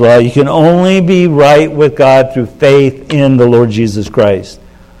God's law. You can only be right with God through faith in the Lord Jesus Christ.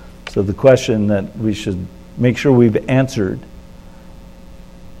 So the question that we should make sure we've answered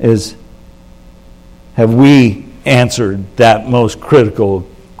is, have we answered that most critical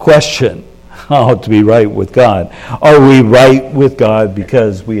question, how to be right with God? Are we right with God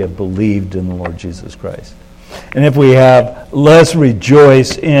because we have believed in the Lord Jesus Christ? And if we have, let's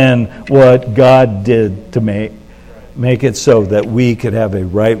rejoice in what God did to make it so that we could have a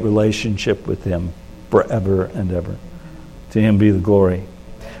right relationship with him forever and ever. To him be the glory.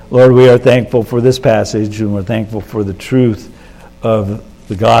 Lord, we are thankful for this passage, and we're thankful for the truth of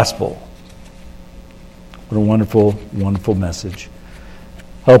the gospel. What a wonderful, wonderful message.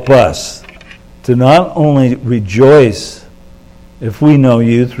 Help us to not only rejoice if we know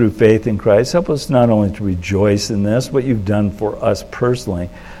you through faith in Christ. Help us not only to rejoice in this, what you've done for us personally,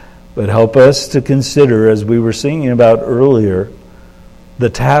 but help us to consider, as we were singing about earlier, the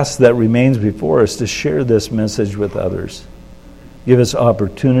task that remains before us to share this message with others. Give us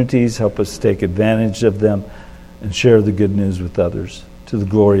opportunities, help us take advantage of them, and share the good news with others to the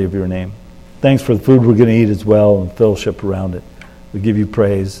glory of your name. Thanks for the food we're going to eat as well and fellowship around it. We give you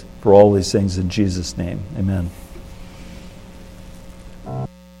praise for all these things in Jesus' name. Amen.